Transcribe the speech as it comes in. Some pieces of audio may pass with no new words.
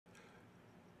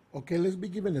Okay, let's be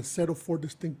given a set of 4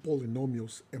 distinct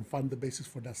polynomials and find the basis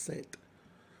for that set.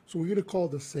 So we're going to call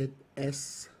the set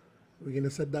S. We're going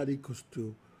to set that equals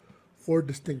to 4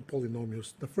 distinct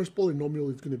polynomials. The first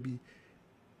polynomial is going to be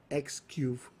x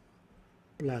cubed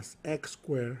plus x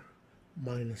squared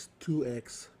minus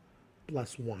 2x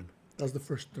plus 1. That's the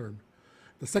first term.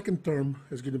 The second term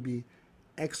is going to be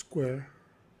x squared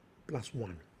plus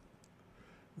 1.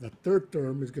 The third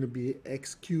term is going to be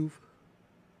x cubed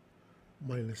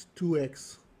minus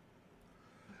 2x,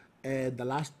 and the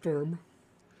last term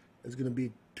is going to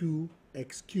be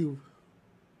 2x cubed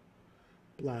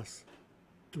plus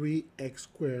 3x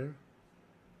squared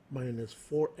minus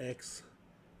 4x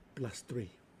plus 3.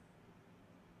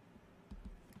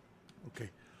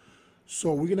 Okay,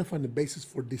 so we're going to find the basis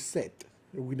for this set.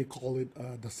 We're going to call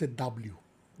it the set W.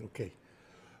 Okay,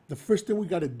 the first thing we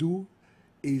got to do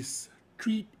is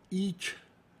treat each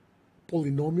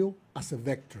polynomial as a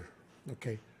vector.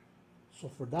 Okay, so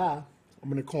for that, I'm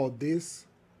going to call this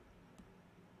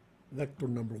vector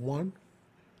number 1.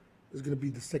 It's going to be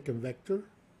the second vector.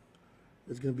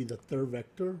 It's going to be the third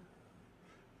vector.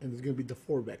 And it's going to be the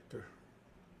fourth vector.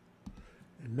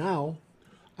 And now,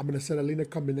 I'm going to set a linear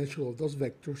combination of those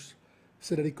vectors,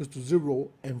 set it equals to 0,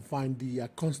 and find the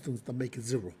constants that make it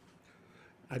 0.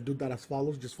 I do that as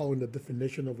follows, just following the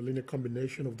definition of a linear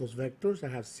combination of those vectors. I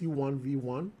have C1,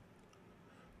 V1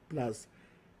 plus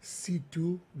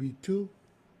C2, V2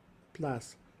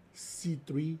 plus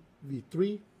C3,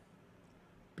 V3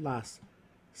 plus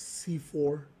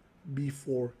C4,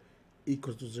 B4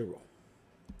 equals to 0.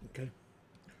 Okay,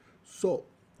 so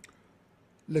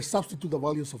let's substitute the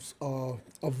values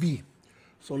of V.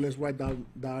 So let's write down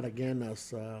that again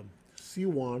as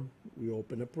C1, we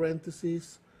open a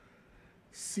parenthesis,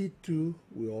 C2,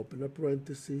 we open a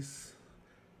parenthesis,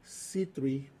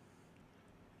 C3,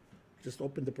 just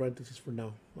open the parenthesis for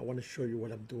now. I want to show you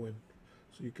what I'm doing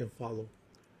so you can follow.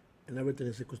 And everything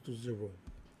is equal to 0.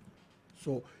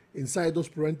 So inside those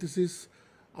parentheses,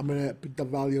 I'm going to put the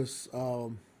values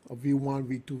of V1,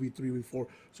 V2, V3, V4.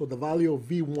 So the value of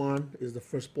V1 is the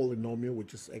first polynomial,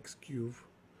 which is x cubed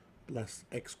plus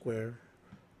x squared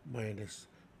minus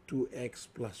 2x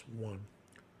plus 1.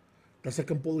 The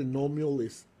second polynomial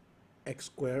is x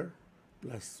squared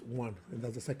plus 1, and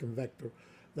that's the second vector.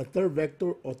 The third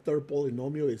vector or third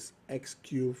polynomial is x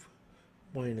cubed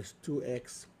minus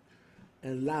 2x.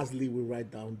 And lastly, we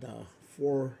write down the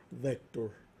fourth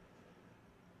vector,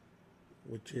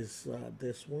 which is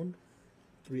this one,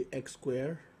 3x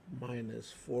squared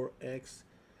minus 4x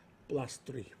plus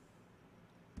 3.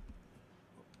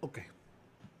 Okay.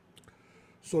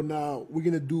 So now we're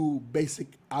going to do basic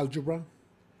algebra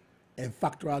and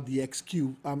factor out the x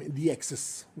cubed, the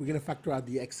x's. We're going to factor out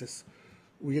the x's.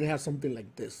 We're going to have something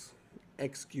like this.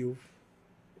 X cubed,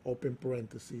 open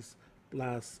parentheses,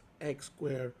 plus x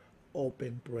squared,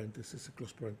 open parentheses,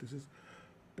 close parentheses,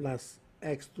 plus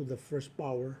x to the first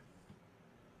power,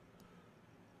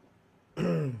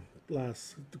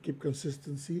 plus, to keep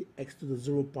consistency, x to the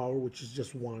 0 power, which is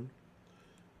just 1,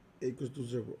 equals to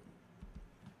 0.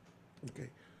 Okay.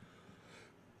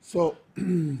 So,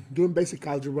 doing basic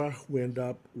algebra, we end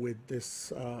up with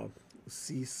this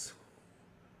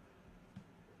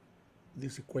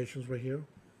these equations right here.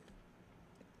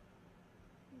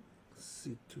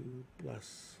 C2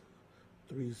 plus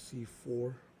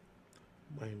 3C4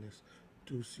 minus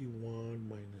 2C1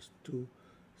 minus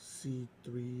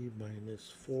 2C3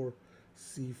 minus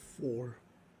 4C4.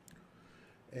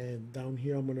 And down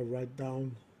here, I'm going to write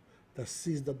down the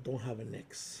C's that don't have an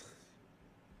X.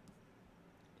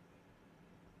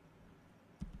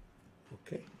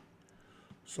 Okay.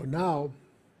 So now,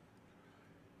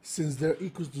 since they're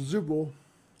equals to 0,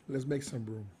 let's make some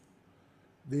room.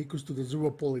 They're equals to the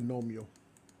 0 polynomial.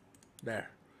 There.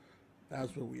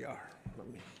 That's where we are. Let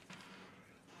me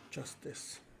adjust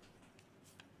this.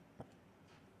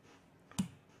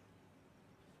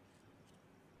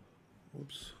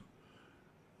 Oops.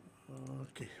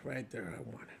 Okay, right there I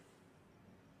want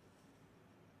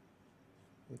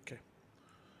it. Okay.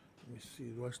 Let me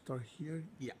see. Do I start here?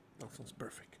 Yeah, that sounds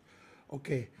perfect.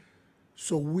 Okay.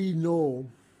 So we know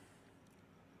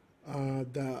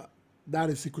that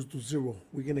is equals to 0.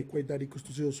 We're going to equate that equals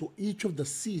to 0. So each of the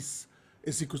C's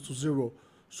is equals to 0.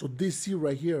 So this C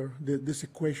right here, this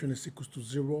equation is equals to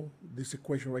 0. This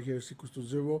equation right here is equals to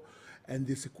 0. And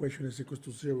this equation is equals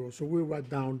to 0. So we write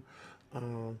down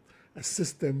a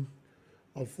system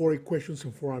of 4 equations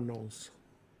and 4 unknowns.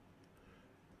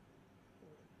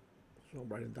 So I'm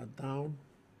writing that down.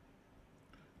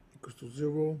 Equals to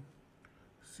 0.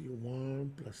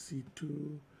 C1 plus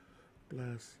C2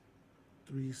 plus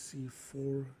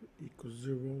 3C4 equals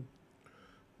 0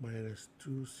 minus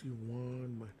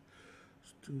 2c1 minus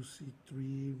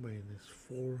 2c3 minus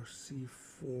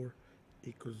 4c4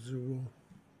 equals 0,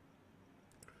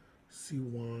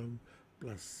 c1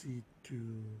 plus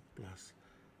c2 plus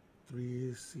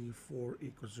 3c4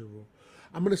 equals 0.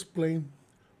 I'm going to explain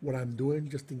what I'm doing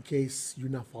just in case you're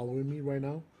not following me right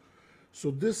now. So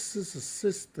this is a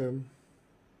system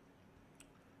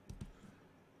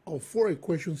of 4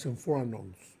 equations and 4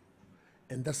 unknowns,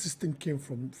 and that system came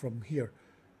from here.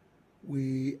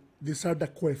 These are the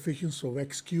coefficients of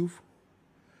x cubed.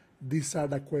 These are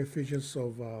the coefficients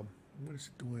of what is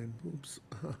it doing? Oops.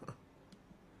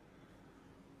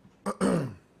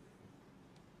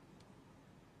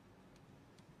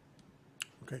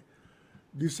 Okay,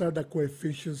 these are the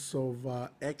coefficients of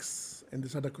x, and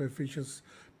these are the coefficients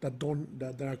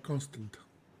that are constant.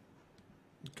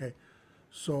 Okay,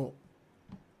 so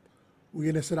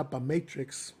we're gonna set up a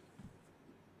matrix.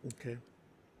 Okay,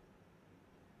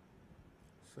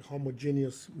 it's a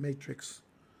homogeneous matrix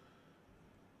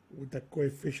with the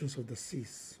coefficients of the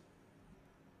c's.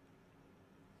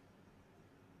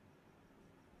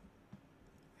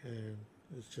 And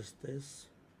it's just this.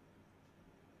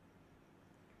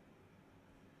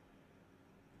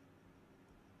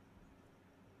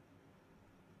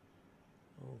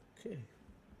 Okay.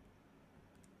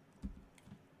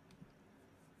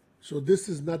 So this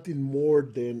is nothing more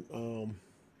than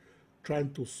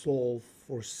trying to solve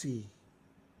for C.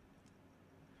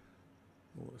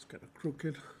 Oh, it's kind of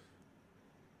crooked.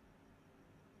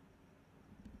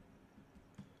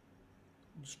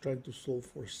 Just trying to solve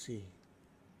for C.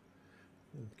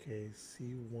 Okay,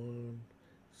 C1,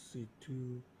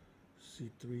 C2,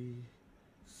 C3,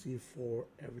 C4,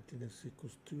 everything is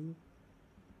equals to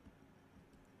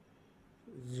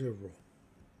 0.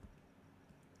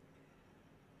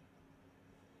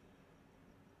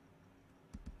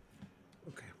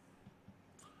 Okay.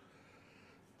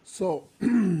 So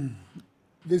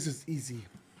this is easy.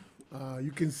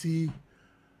 You can see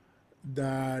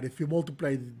that if you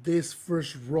multiply this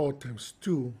first row times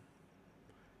 2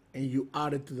 and you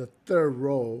add it to the third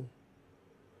row,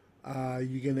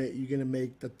 you're gonna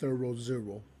make the third row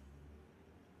 0.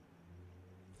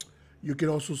 You can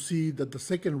also see that the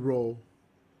second row,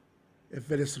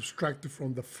 if it is subtracted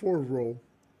from the fourth row,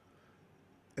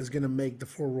 is gonna make the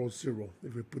fourth row 0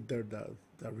 if we put there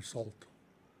the result.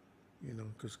 You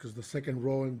know, because the second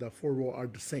row and the fourth row are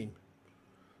the same.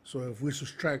 So if we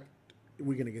subtract,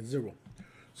 we're gonna get 0.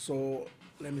 So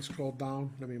let me scroll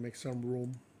down, let me make some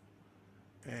room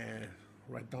and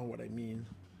write down what I mean.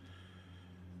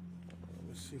 Let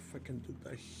me see if I can do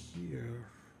that here.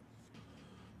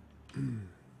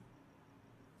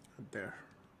 There.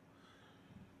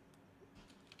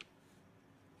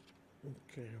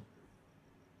 Okay.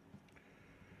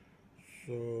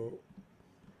 So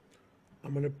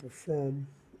I'm going to perform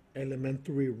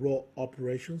elementary row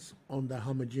operations on the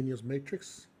homogeneous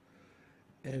matrix,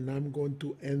 and I'm going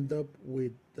to end up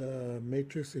with the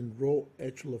matrix in row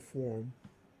echelon form.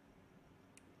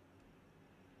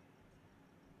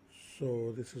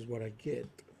 So this is what I get.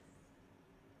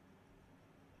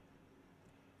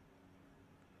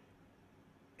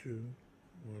 2,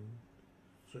 1,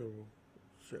 0,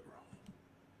 0.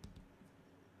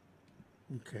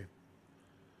 Okay.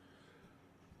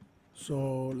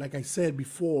 So like I said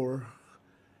before,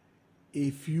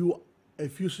 if you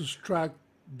subtract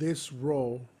this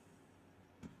row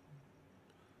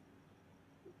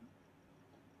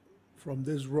from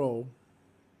this row,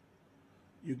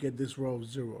 you get this row of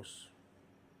zeros.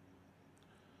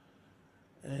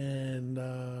 And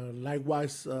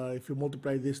likewise, if you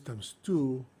multiply this times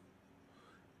 2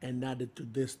 and add it to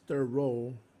this third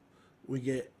row, we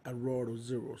get a row of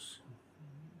zeros.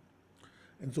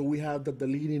 And so we have that the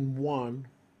leading one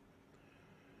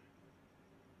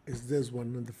is this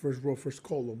one in the first row, first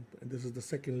column, and this is the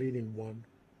second leading one.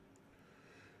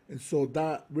 And so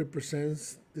that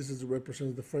represents,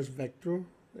 represents the first vector,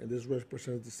 and this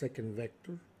represents the second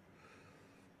vector.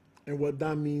 And what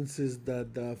that means is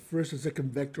that the first and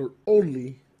second vector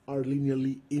only are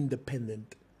linearly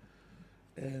independent.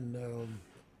 And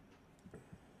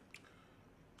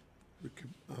we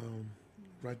can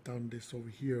write down this over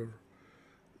here.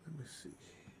 Let me see.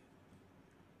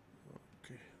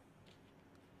 Okay.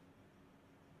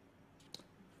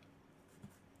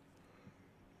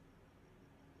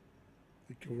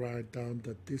 We can write down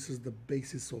that this is the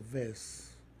basis of S.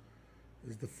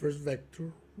 Is the first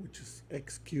vector, which is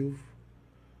x cubed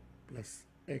plus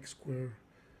x squared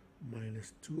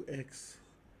minus 2x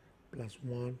plus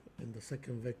 1, and the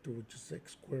second vector, which is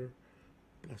x squared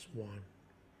plus 1.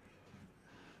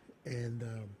 And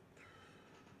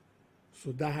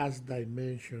so that has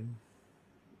dimension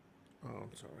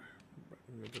I'm sorry,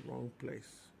 I'm in the wrong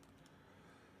place.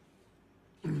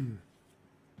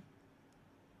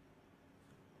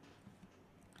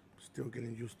 Still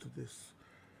getting used to this.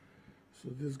 So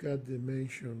this got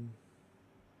dimension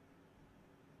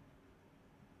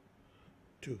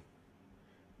 2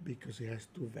 because it has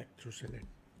 2 vectors in it.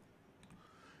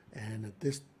 And at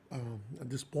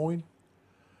this point,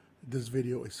 this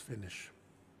video is finished.